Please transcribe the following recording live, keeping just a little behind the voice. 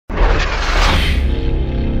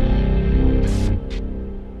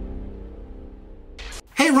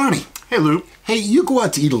Ronnie. Hey, Lou. Hey, you go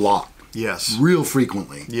out to eat a lot. Yes. Real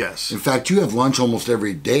frequently. Yes. In fact, you have lunch almost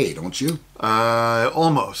every day, don't you?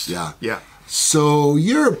 Almost. Yeah. Yeah. So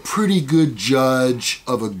you're a pretty good judge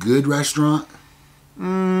of a good restaurant?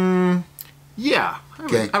 Yeah.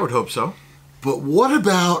 I would hope so. But what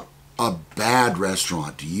about a bad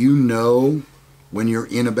restaurant? Do you know when you're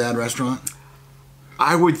in a bad restaurant?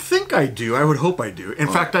 I would think I do. I would hope I do. In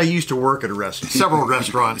fact, I used to work at several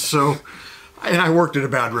restaurants, and I worked at a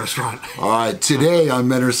bad restaurant. All right, today on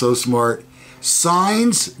Men Are So Smart,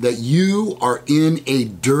 signs that you are in a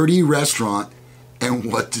dirty restaurant and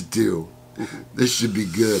what to do. This should be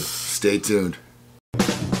good. Stay tuned.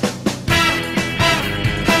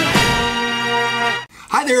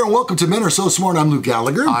 Hi there and welcome to Men Are So Smart. I'm Lou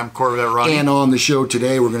Gallagher. I'm Corvette Ronnie. And on the show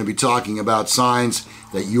today, we're going to be talking about signs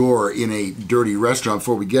that you're in a dirty restaurant.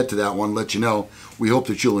 Before we get to that one, let you know, we hope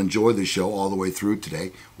that you'll enjoy the show all the way through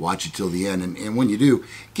today. Watch it till the end. And when you do,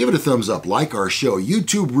 give it a thumbs up. Like our show.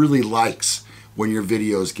 YouTube really likes when your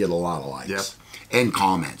videos get a lot of likes and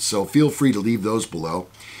comments. So feel free to leave those below.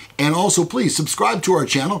 And also, please subscribe to our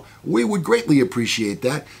channel. We would greatly appreciate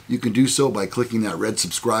that. You can do so by clicking that red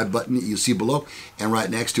subscribe button that you see below. And right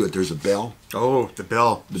next to it, there's a bell. Oh, the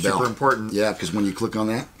bell. Super important. Yeah, because when you click on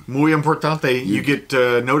that, muy importante. You get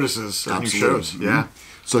notices of new shows. Yeah.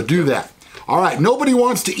 So do that. All right. Nobody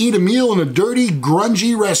wants to eat a meal in a dirty,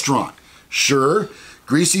 grungy restaurant. Sure,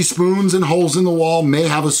 greasy spoons and holes in the wall may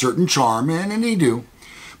have a certain charm, and they do.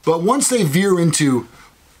 But once they veer into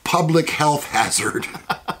public health hazard,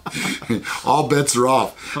 all bets are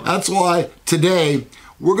off. That's why today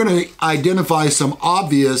we're going to identify some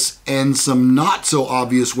obvious and some not so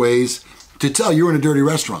obvious ways to tell you're in a dirty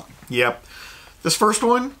restaurant. Yep. This first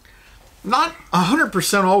one, not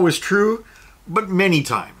 100% always true, but many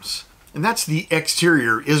times. And that's the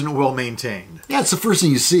exterior isn't well maintained. Yeah, it's the first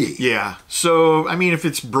thing you see. Yeah. So, I mean, if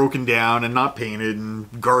it's broken down and not painted and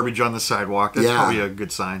garbage on the sidewalk, that's probably a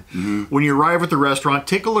good sign. When you arrive at the restaurant,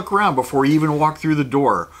 take a look around before you even walk through the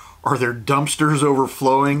door. Are there dumpsters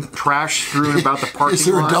overflowing, trash strewn about the parking lot? Is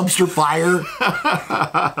there a dumpster fire?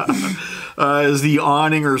 Is the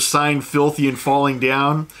awning or sign filthy and falling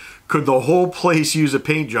down? Could the whole place use a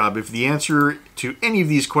paint job? If the answer to any of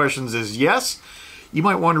these questions is yes, you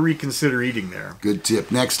might want to reconsider eating there. Good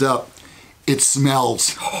tip. Next up, it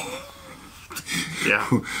smells. Yeah.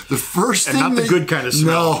 The first thing not the good kind of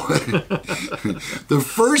smell. No. The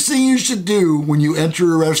first thing you should do when you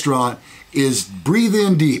enter a restaurant is breathe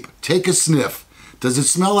in deep. Take a sniff. Does it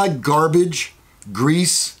smell like garbage,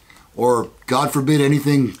 grease, or, God forbid,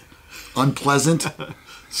 anything unpleasant?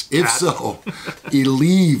 If so, you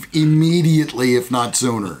leave immediately, if not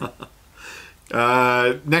sooner.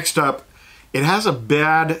 Next up, it has a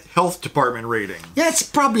bad health department rating. Yeah, it's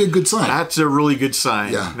probably a good sign. That's a really good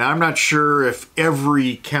sign. Yeah. Now, I'm not sure if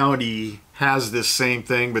every county has this same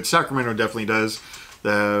thing, but Sacramento definitely does.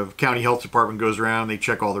 The county health department goes around, they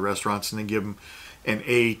check all the restaurants, and they give them an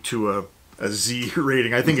A to a Z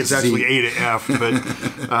rating. I think it's actually A to F, but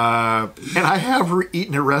and I have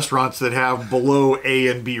eaten at restaurants that have below A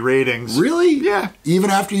and B ratings. Really? Yeah. Even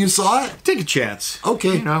after you saw it? Take a chance.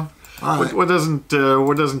 Okay. You know, right. what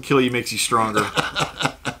doesn't kill you makes you stronger.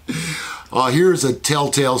 Here's a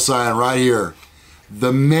telltale sign right here.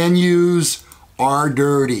 The menus are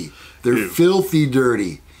dirty. They're filthy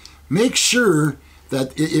dirty. Make sure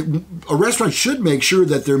that a restaurant should make sure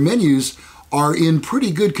that their menus are in pretty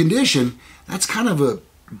good condition. That's kind of a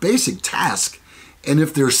basic task. And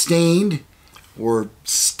if they're stained or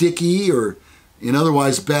sticky or in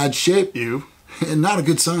otherwise bad shape, and not a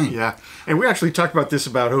good sign. Yeah. And we actually talked about this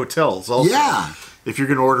about hotels also. Yeah. If you're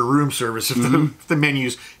going to order room service, if the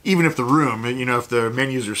menus, even if the room, if the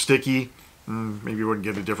menus are sticky, maybe you wouldn't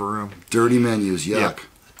get a different room. Dirty menus, yuck. Yep.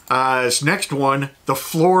 This next one, the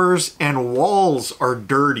floors and walls are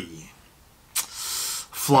dirty.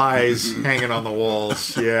 Flies hanging on the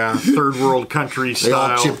walls. Yeah, third world country style.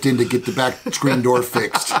 They all chipped in to get the back screen door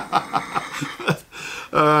fixed.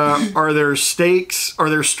 Are there streaks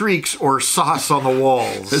or sauce on the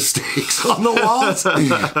walls? The steaks on the walls?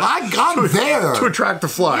 I'm there. To attract the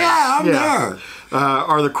flies. Yeah, I'm there.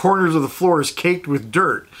 Are the corners of the floors caked with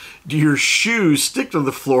dirt? Do your shoes stick to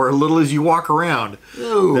the floor a little as you walk around?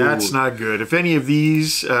 Ew. That's not good. If any of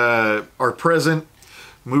these are present,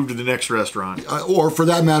 move to the next restaurant. Or for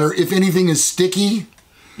that matter, if anything is sticky,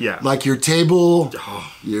 like your table,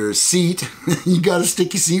 your seat. You got a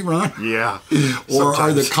sticky seat, Ron? Yeah. Or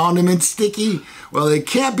are the condiments sticky? Well, they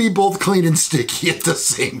can't be both clean and sticky at the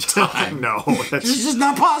same time. No. It's just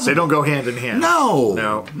not possible. They don't go hand in hand.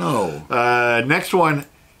 No. Next one.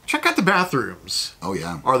 Check out the bathrooms. Oh,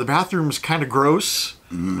 yeah. Are the bathrooms kind of gross?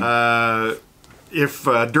 if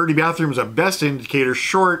dirty bathroom is a best indicator,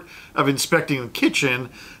 short of inspecting the kitchen,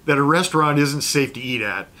 that a restaurant isn't safe to eat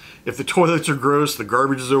at. If the toilets are gross, the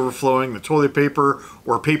garbage is overflowing, the toilet paper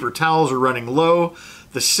or paper towels are running low,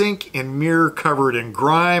 the sink and mirror covered in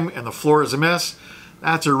grime, and the floor is a mess,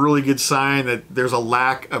 that's a really good sign that there's a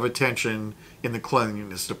lack of attention in the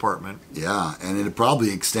cleanliness department. Yeah, and it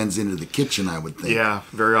probably extends into the kitchen, I would think. Yeah,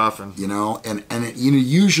 very often. You know, and it, you know,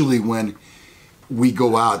 usually when we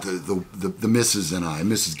go out, the Mrs. and I,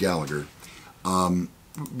 Mrs. Gallagher,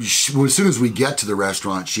 as soon as we get to the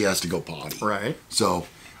restaurant, she has to go potty. Right. So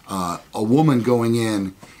a woman going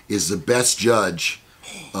in is the best judge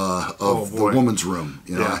of the woman's room.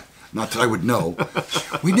 You know, Yeah. not that I would know.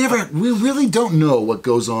 we really don't know what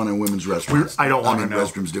goes on in women's restaurants. I don't want to know.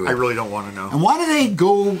 Restrooms do it. I really don't want to know. And why do they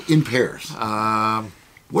go in pairs?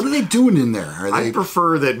 What are they doing in there? Are I they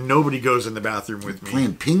prefer that nobody goes in the bathroom with me.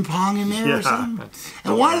 playing ping pong in there or Yeah. something?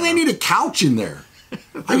 And why do they need a couch in there?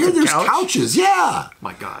 I hear a there's couch? couches. Yeah.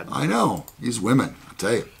 My God. I know. These women, I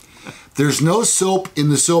tell you. There's no soap in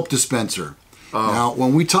the soap dispenser. Now,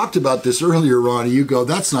 when we talked about this earlier, Ronnie, you go,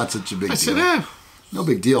 that's not such a big I deal. said, No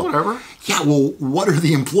big deal. whatever. Yeah, well, what are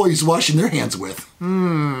the employees washing their hands with?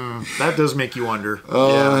 That does make you wonder.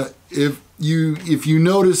 If you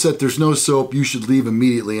notice that there's no soap, you should leave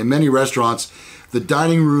immediately. In many restaurants, the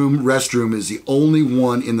dining room restroom is the only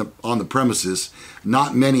one on the premises.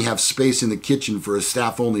 Not many have space in the kitchen for a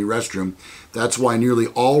staff-only restroom. That's why nearly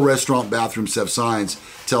all restaurant bathrooms have signs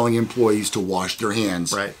telling employees to wash their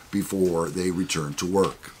hands before they return to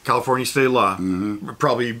work. California state law.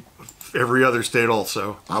 Probably every other state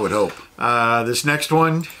also. I would hope. This next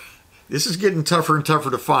one, this is getting tougher and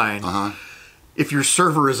tougher to find. If your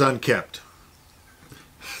server is unkept.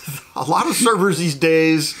 A lot of servers these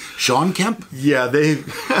days. Sean Kemp? Yeah, they.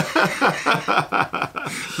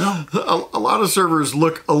 A lot of servers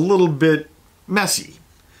look a little bit messy.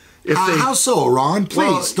 If How so, Ron?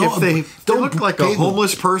 Please, well, if they look like a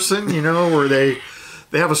homeless person, you know, where they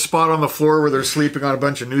have a spot on the floor where they're sleeping on a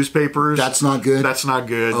bunch of newspapers. That's not good? That's not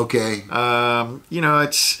good. Okay. You know,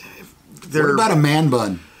 it's. What about a man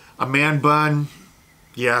bun? A man bun.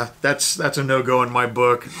 Yeah, that's a no-go in my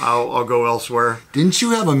book. I'll go elsewhere. Didn't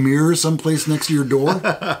you have a mirror someplace next to your door?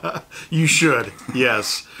 You should,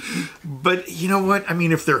 yes. But you know what? I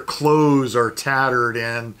mean, if their clothes are tattered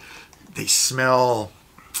and they smell...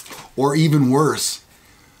 Or even worse,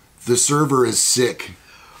 the server is sick.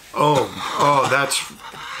 Oh,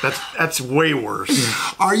 that's way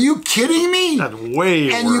worse. Are you kidding me? That's way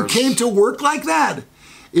worse. And you came to work like that?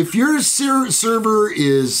 If your server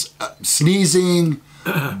is sneezing...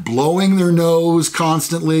 blowing their nose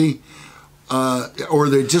constantly, or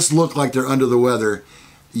they just look like they're under the weather,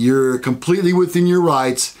 you're completely within your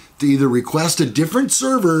rights to either request a different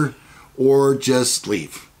server or just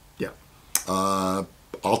leave. Yeah.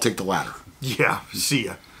 I'll take the latter. Yeah, see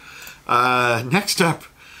ya. Next up,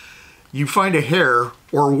 you find a hair,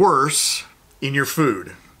 or worse, in your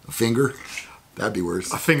food. A finger? That'd be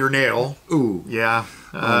worse. A fingernail. Ooh. Yeah.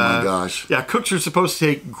 Oh my gosh. Yeah, cooks are supposed to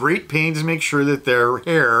take great pains to make sure that their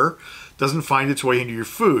hair doesn't find its way into your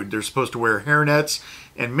food. They're supposed to wear hair nets,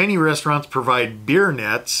 and many restaurants provide beard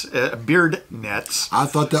nets. I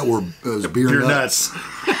thought that was beer nuts.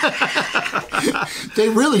 They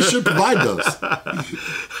really should provide those.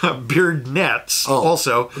 Beard nets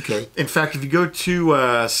also. Okay. In fact, if you go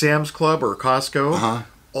to Sam's Club or Costco,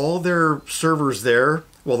 all their servers there,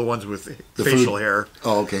 well, the ones with facial hair.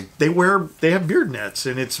 Oh, okay. They have beard nets,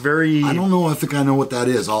 and it's very... I don't know. I think I know what that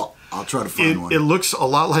is. I'll try to find one. It looks a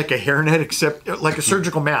lot like a hairnet, except like a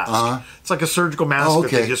surgical mask. It's like a surgical mask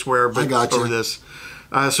that they just wear over this.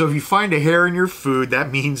 So if you find a hair in your food,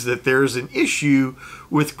 that means that there's an issue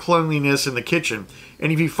with cleanliness in the kitchen.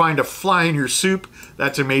 And if you find a fly in your soup,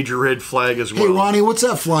 that's a major red flag as well. Hey, Ronnie, what's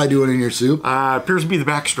that fly doing in your soup? Appears to be the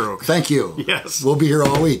backstroke. Thank you. Yes. We'll be here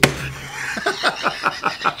all week.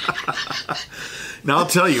 Now, I'll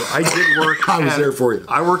tell you, I did work... I was there for you.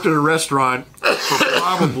 I worked at a restaurant for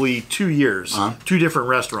probably 2 years. 2 different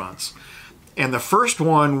restaurants. And the first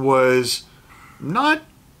one was not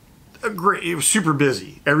a great... It was super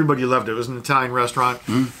busy. Everybody loved it. It was an Italian restaurant.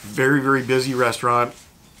 Very, very busy restaurant.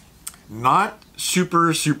 Not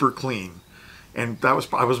super, super clean. And I was a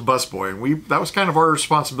busboy. And that was kind of our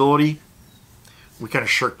responsibility. We kind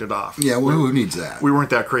of shirked it off. Yeah, well, who needs that? We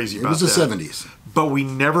weren't that crazy about that. It was the 70s. But we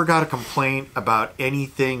never got a complaint about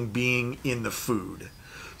anything being in the food.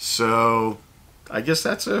 So I guess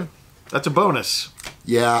that's a bonus.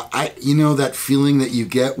 Yeah, you know that feeling that you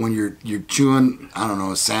get when you're chewing, I don't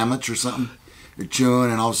know, a sandwich or something? You're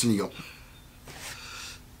chewing and all of a sudden you go...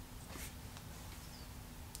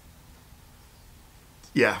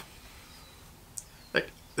 Yeah.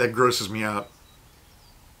 that grosses me out.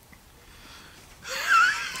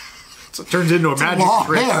 So it turns into a magic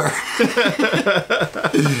trick.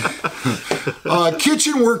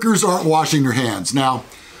 Kitchen workers aren't washing their hands. Now,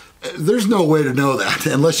 there's no way to know that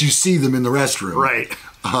unless you see them in the restroom. Right.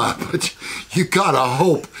 But you gotta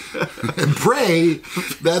hope and pray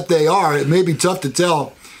that they are. It may be tough to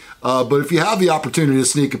tell. But if you have the opportunity to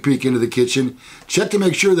sneak a peek into the kitchen, check to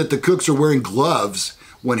make sure that the cooks are wearing gloves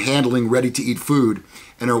when handling ready-to-eat food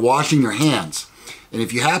and are washing their hands. And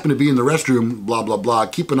if you happen to be in the restroom, blah, blah, blah,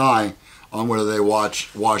 keep an eye on whether they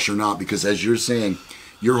wash or not, because as you're saying,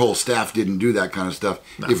 your whole staff didn't do that kind of stuff.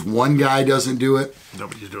 No. If one guy doesn't do it,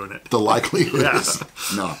 nobody's doing it. The likelihood is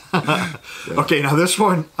no. Yeah. Okay, now this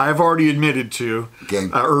one I've already admitted to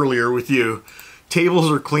earlier with you.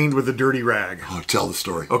 Tables are cleaned with a dirty rag. Oh, tell the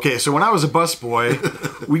story. Okay, so when I was a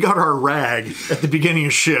busboy, we got our rag at the beginning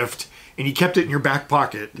of shift, and you kept it in your back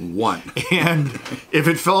pocket. And if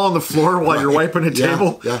it fell on the floor while you're wiping a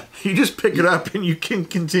table, you just pick it up and you can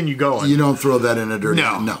continue going. You don't throw that in a dirty...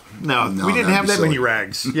 No. We didn't have that many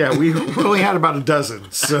rags. Yeah, we only had about a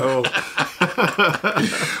dozen, so...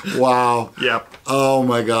 Wow. Yep. Oh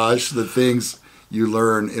my gosh, the things you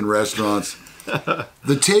learn in restaurants.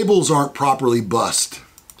 The tables aren't properly bussed.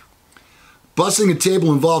 Bussing a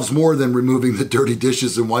table involves more than removing the dirty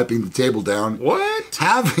dishes and wiping the table down. What?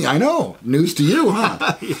 I know. News to you,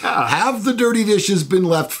 huh? Yeah. Have the dirty dishes been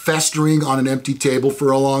left festering on an empty table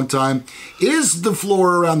for a long time? Is the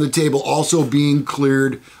floor around the table also being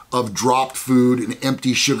cleared of dropped food and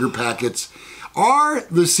empty sugar packets? Are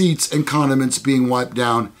the seats and condiments being wiped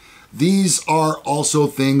down? These are also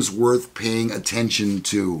things worth paying attention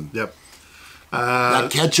to. Yep.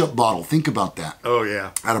 That ketchup bottle, think about that. Oh,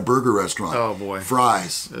 yeah. At a burger restaurant. Oh, boy.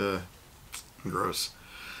 Fries. Gross.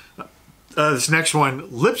 This next one,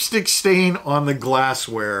 lipstick stain on the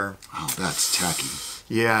glassware. Oh, that's tacky.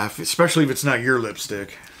 Yeah, especially if it's not your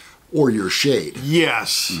lipstick. Or your shade.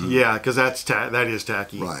 Yes. Mm-hmm. Yeah, because that is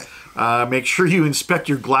tacky. Right. Make sure you inspect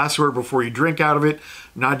your glassware before you drink out of it,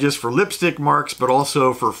 not just for lipstick marks, but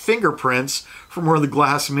also for fingerprints from where the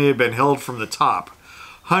glass may have been held from the top.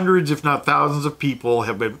 Hundreds, if not thousands, of people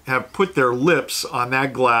have put their lips on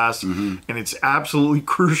that glass, and it's absolutely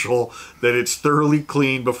crucial that it's thoroughly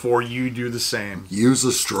clean before you do the same. Use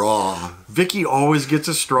a straw. Vicky always gets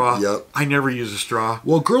a straw. Yep. I never use a straw.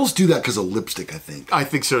 Well, girls do that because of lipstick, I think. I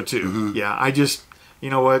think so, too. Yeah, you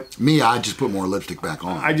know what? Me, I just put more lipstick back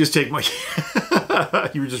on. I just take my...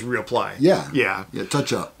 You just reapply. Yeah. Yeah. Yeah,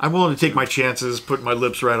 touch up. I'm willing to take my chances, put my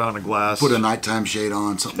lips right on a glass. Put a nighttime shade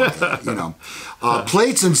on, something like that, you know.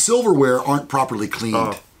 Plates and silverware aren't properly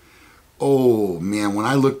cleaned. Oh, man, when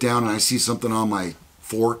I look down and I see something on my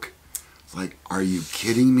fork, it's like, are you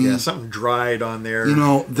kidding me? Yeah, something dried on there. You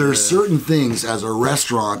know, there's certain things as a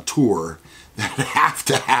restaurateur that have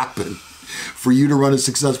to happen for you to run a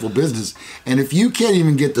successful business. And if you can't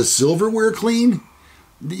even get the silverware clean,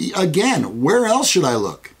 again, where else should I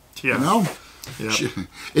look? Yeah. You know? Yep.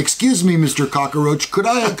 Excuse me, Mr. Cockroach,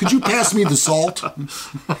 could you pass me the salt?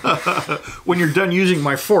 When you're done using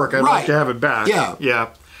my fork, I'd like to have it back. Yeah.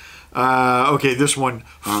 Yeah. Okay, this one.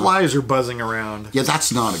 Flies are buzzing around. Yeah,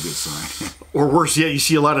 that's not a good sign. Or worse yet, you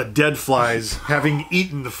see a lot of dead flies. Having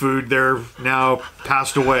eaten the food, they're now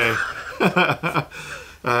passed away.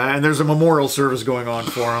 And there's a memorial service going on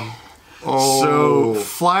for them. So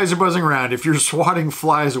flies are buzzing around. If you're swatting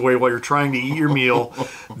flies away while you're trying to eat your meal,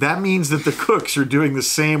 that means that the cooks are doing the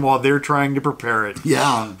same while they're trying to prepare it.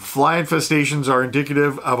 Yeah. Fly infestations are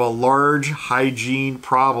indicative of a large hygiene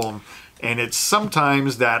problem, and it's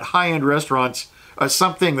sometimes that high-end restaurants,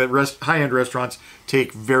 something that high-end restaurants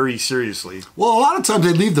take very seriously. Well, a lot of times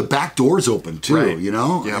they leave the back doors open too, you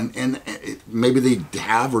know, Yep. and maybe they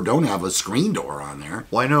have or don't have a screen door on there.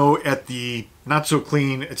 Well, I know at the not so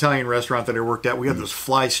clean Italian restaurant that I worked at, we had those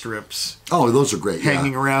fly strips. Oh, those are great.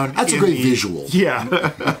 Hanging around. That's a great visual.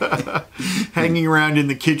 Yeah. Hanging around in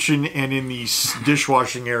the kitchen and in the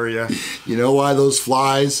dishwashing area. You know why those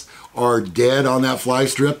flies are dead on that fly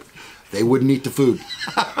strip? They wouldn't eat the food.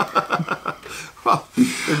 Well,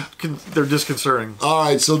 they're disconcerting. All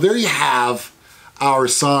right, so there you have our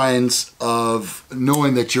signs of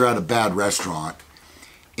knowing that you're at a bad restaurant.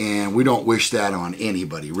 And we don't wish that on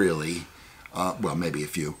anybody, really. Well, maybe a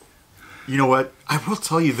few. You know what? I will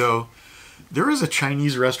tell you, though, there is a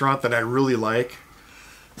Chinese restaurant that I really like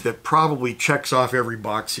that probably checks off every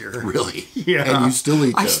box here. Really? Yeah. And you still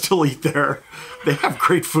eat there? I still eat there. They have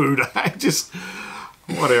great food. I just...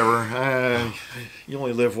 Whatever. You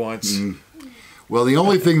only live once. Well, the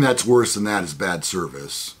only thing that's worse than that is bad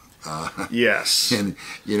service. Yes. And,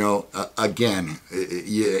 again,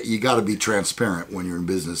 you got to be transparent when you're in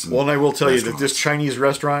business. Well, and I will tell you that this Chinese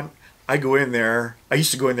restaurant, I go in there. I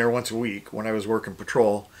used to go in there once a week when I was working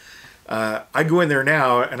patrol. I go in there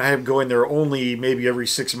now, and I have go in there only maybe every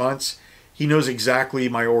 6 months. He knows exactly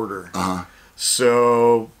my order.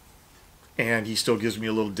 So, and he still gives me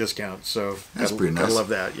a little discount. So that's pretty nice. I love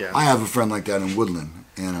that. Yeah. I have a friend like that in Woodland,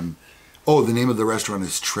 and the name of the restaurant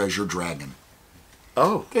is Treasure Dragon.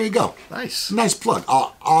 Oh, there you go. Nice. Nice plug.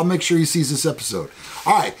 I'll make sure he sees this episode.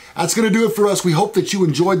 All right, that's going to do it for us. We hope that you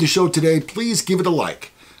enjoyed the show today. Please give it a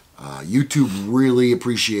like. YouTube really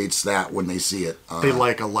appreciates that when they see it. They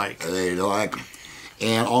like a like. They like.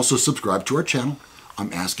 And also subscribe to our channel.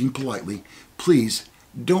 I'm asking politely. Please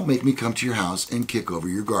don't make me come to your house and kick over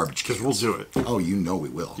your garbage cans. Because we'll do it. Oh, you know we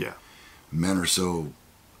will. Yeah. Men are so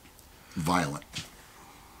violent.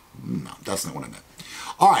 No, that's not what I meant.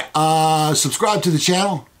 All right, subscribe to the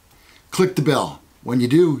channel. Click the bell. When you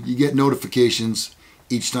do, you get notifications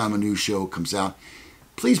each time a new show comes out.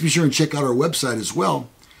 Please be sure and check out our website as well.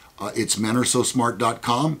 It's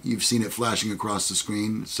menaresosmart.com. You've seen it flashing across the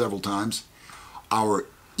screen several times. Our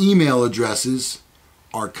email addresses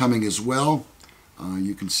are coming as well.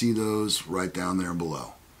 You can see those right down there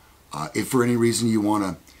below. If for any reason you want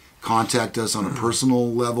to contact us on a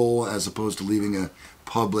personal level as opposed to leaving a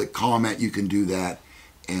public comment, you can do that,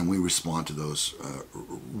 and we respond to those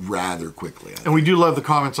rather quickly. And we do love the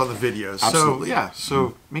comments on the videos. Absolutely. So, yeah,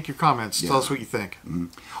 so make your comments. Tell us what you think.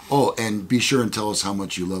 Oh, and be sure and tell us how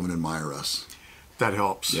much you love and admire us. That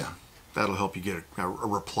helps. Yeah. That'll help you get a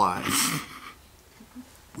reply.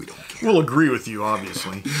 We don't care. We'll agree with you,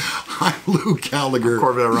 obviously. I'm Lou Gallagher.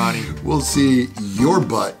 Corvette Ronnie. We'll see your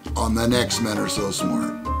butt on the next Men Are So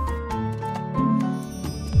Smart.